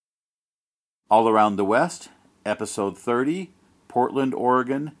All Around the West, Episode 30, Portland,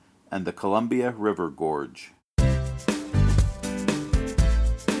 Oregon, and the Columbia River Gorge.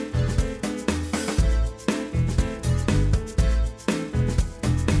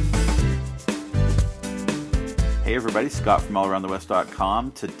 Hey everybody, Scott from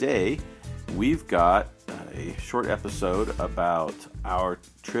allaroundthewest.com. Today, we've got a short episode about our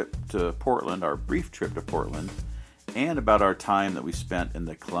trip to Portland, our brief trip to Portland, and about our time that we spent in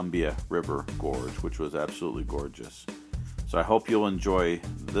the Columbia River Gorge, which was absolutely gorgeous. So I hope you'll enjoy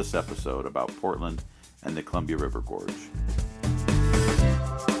this episode about Portland and the Columbia River Gorge.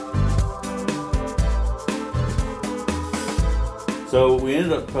 So we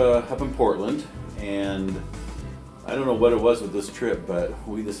ended up in Portland, and I don't know what it was with this trip, but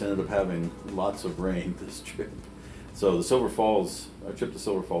we just ended up having lots of rain this trip. So the Silver Falls, our trip to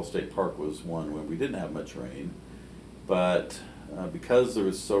Silver Falls State Park was one where we didn't have much rain. But because it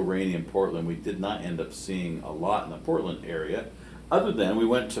was so rainy in Portland, we did not end up seeing a lot in the Portland area, other than we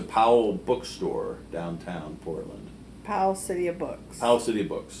went to Powell Bookstore, downtown Portland. Powell City of Books. Powell City of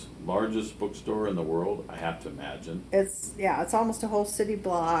Books. Largest bookstore in the world, I have to imagine. It's almost a whole city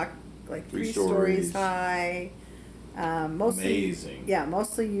block, like three stories high. Mostly, amazing. Yeah,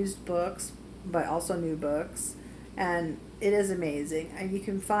 mostly used books, but also new books. And it is amazing. And you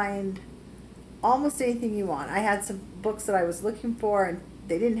can find almost anything you want. I had some books that I was looking for, and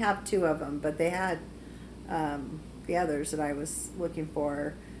they didn't have two of them, but they had the others that I was looking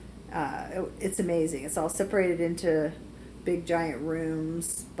for. It's amazing. It's all separated into big giant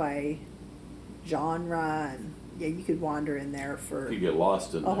rooms by genre, and yeah, you could wander in there for you get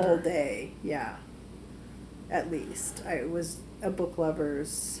lost in a whole day. Yeah, at least it was a book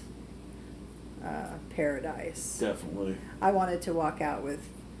lover's paradise. Definitely. I wanted to walk out with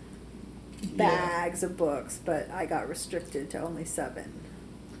bags of books, but I got restricted to only 7.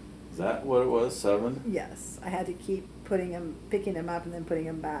 Is that what it was? 7? Yes, I had to keep picking them up and then putting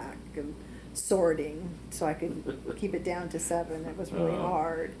them back and sorting so I could keep it down to 7. It was really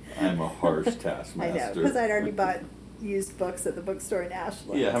hard. I'm a harsh taskmaster. I know, because I'd already bought used books at the bookstore in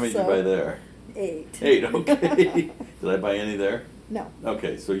Ashland. Yeah, how many did you buy there? 8. 8, okay. Did I buy any there? No.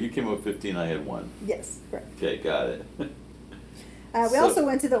 Okay, so you came up with 15, I had 1. Yes, correct. Okay, got it. We also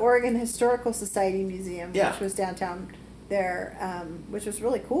went to the Oregon Historical Society Museum, yeah, which was downtown there, which was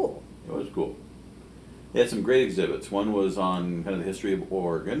really cool. It was cool. They had some great exhibits. One was on kind of the history of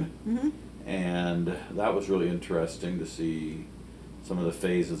Oregon, and that was really interesting to see some of the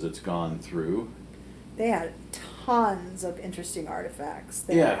phases it's gone through. They had tons of interesting artifacts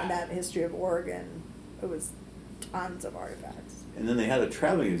there in that history of Oregon. It was tons of artifacts. And then they had a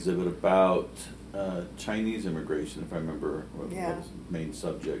traveling exhibit about Chinese immigration, if I remember what was the main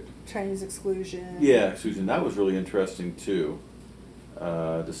subject. Chinese exclusion. Yeah, exclusion. That was really interesting too,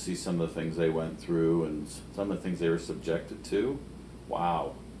 to see some of the things they went through and some of the things they were subjected to.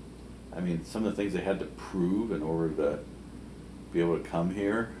 Wow. I mean, some of the things they had to prove in order to be able to come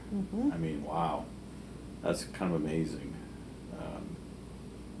here. I mean, wow. That's kind of amazing.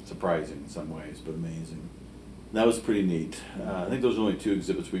 Surprising in some ways, but amazing. That was pretty neat. I think those were only 2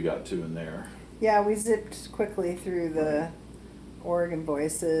 exhibits we got to in there. Yeah, we zipped quickly through the Oregon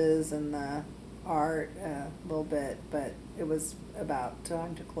Voices and the art a little bit, but it was about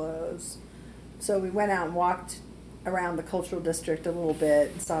time to close. So we went out and walked around the cultural district a little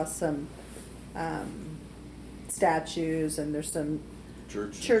bit and saw some statues, and there's some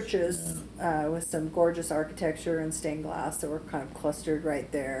churches with some gorgeous architecture and stained glass that were kind of clustered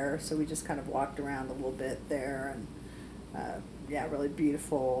right there. So we just kind of walked around a little bit there, and really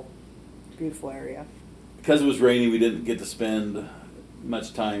beautiful area. Because it was rainy, we didn't get to spend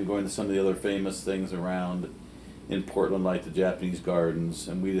much time going to some of the other famous things around in Portland, like the Japanese Gardens,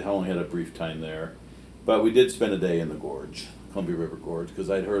 and we only had a brief time there. But we did spend a day in the gorge, Columbia River Gorge,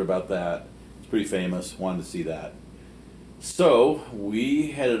 because I'd heard about that. It's pretty famous, wanted to see that. So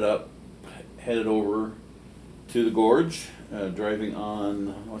we headed over to the gorge, driving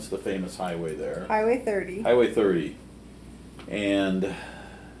on, what's the famous highway there? Highway 30. Highway 30. And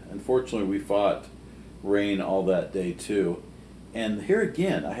unfortunately, we fought rain all that day, too. And here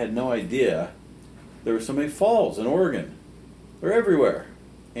again, I had no idea there were so many falls in Oregon. They're everywhere.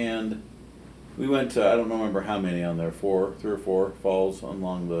 And we went to, I don't remember how many on there, 3 or 4 falls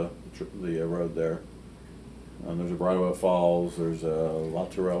along the road there. There's a Bridewell Falls, there's a La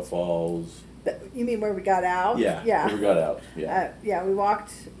Tourelle Falls. You mean where we got out? Yeah, where we got out, yeah. We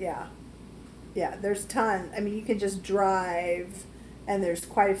walked, yeah, there's tons. I mean, you can just drive, and there's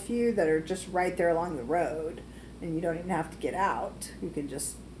quite a few that are just right there along the road, and you don't even have to get out. You can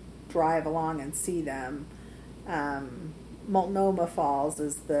just drive along and see them. Multnomah Falls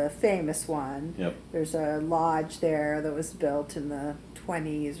is the famous one. Yep. There's a lodge there that was built in the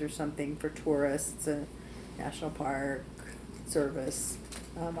 20s or something for tourists, a National Park Service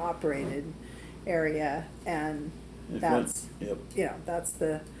operated area, and that's that's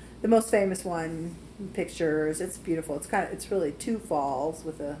the most famous one. Pictures, it's beautiful. It's really two falls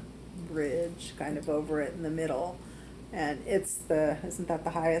with a bridge kind of over it in the middle, and isn't that the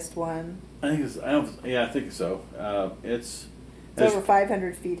highest one? I think so. It's over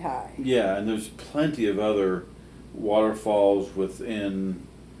 500 feet high. Yeah, and there's plenty of other waterfalls within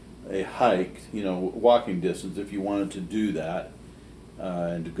a hike, walking distance if you wanted to do that,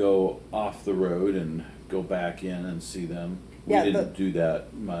 and to go off the road and go back in and see them. We didn't do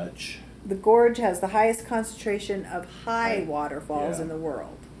that much. The gorge has the highest concentration of high waterfalls in the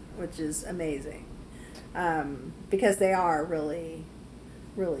world, which is amazing, because they are really,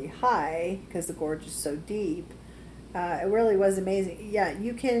 really high because the gorge is so deep. It really was amazing. Yeah,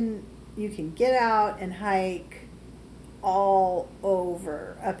 you can get out and hike all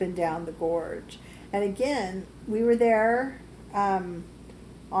over, up and down the gorge. And again, we were there on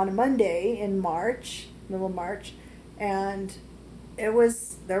a Monday in March, middle of March, and there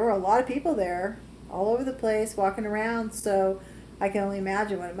were a lot of people there all over the place walking around, so I can only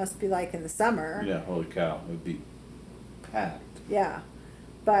imagine what it must be like in the summer. Yeah, holy cow, it would be packed. Yeah,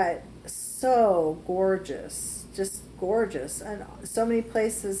 but so gorgeous, just gorgeous, and so many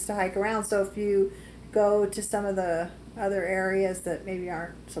places to hike around. So if you go to some of the other areas that maybe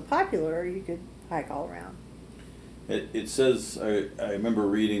aren't so popular, you could hike all around. It says, I remember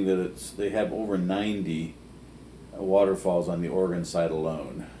reading that they have over 90 waterfalls on the Oregon side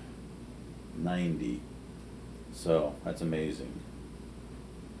alone. 90. So that's amazing.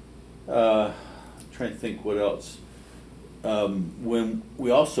 Trying to think what else. When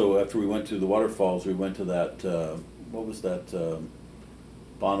we also, after we went to the waterfalls, we went to that, what was that,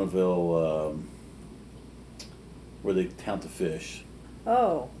 Bonneville, where they count the fish.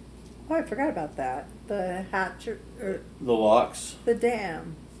 Oh, I forgot about that. The hatcher, or the locks. The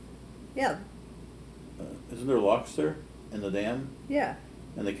dam. Yeah. Isn't there locks there in the dam? Yeah.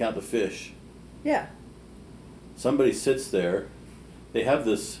 And they count the fish. Yeah. Somebody sits there. They have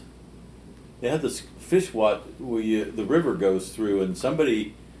this fish where the river goes through, and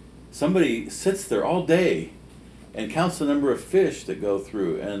somebody sits there all day and counts the number of fish that go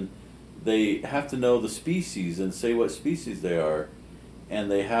through, and they have to know the species and say what species they are, and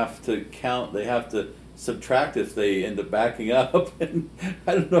they have to count. They have to subtract if they end up backing up, and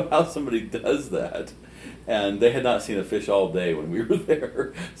I don't know how somebody does that. And they had not seen a fish all day when we were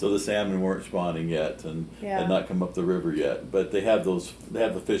there, so the salmon weren't spawning yet and had not come up the river yet. But they have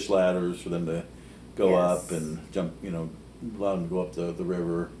the fish ladders for them to go up and jump, allow them to go up the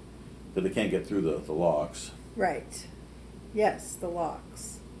river, but they can't get through the locks. Right. Yes, the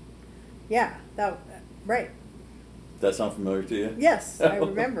locks. Yeah, right. Does that sound familiar to you? Yes, I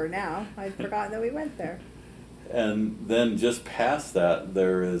remember now. I'd forgotten that we went there. And then just past that,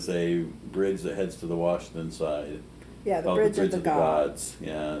 there is a bridge that heads to the Washington side. Yeah, the Bridge of the Gods.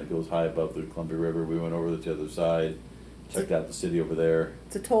 Yeah, it goes high above the Columbia River. We went over to the other side, checked out the city over there.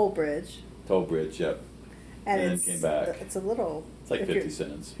 It's a toll bridge. Toll bridge, yep. And then came back. It's a little... It's like 50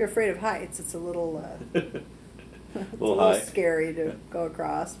 cents. If you're afraid of heights, it's a little... a little scary to go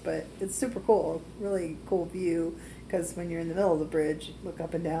across, but it's super cool. Really cool view, because when you're in the middle of the bridge, you look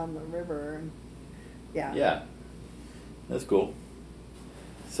up and down the river, and yeah, that's cool.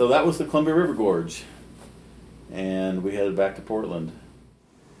 So that was the Columbia River Gorge, and we headed back to Portland.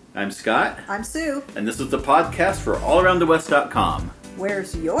 I'm Scott. I'm Sue. And this is the podcast for allaroundthewest.com.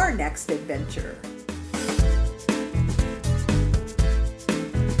 Where's your next adventure?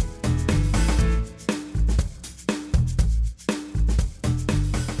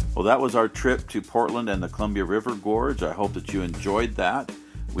 Well, that was our trip to Portland and the Columbia River Gorge. I hope that you enjoyed that.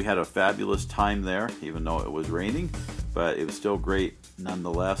 We had a fabulous time there, even though it was raining, but it was still great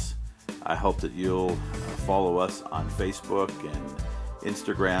nonetheless. I hope that you'll follow us on Facebook and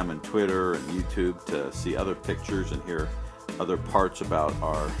Instagram and Twitter and YouTube to see other pictures and hear other parts about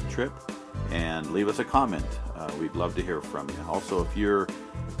our trip, and leave us a comment. We'd love to hear from you. Also, if you're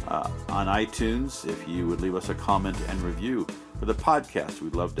on iTunes, if you would leave us a comment and review for the podcast,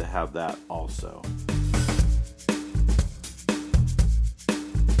 we'd love to have that also.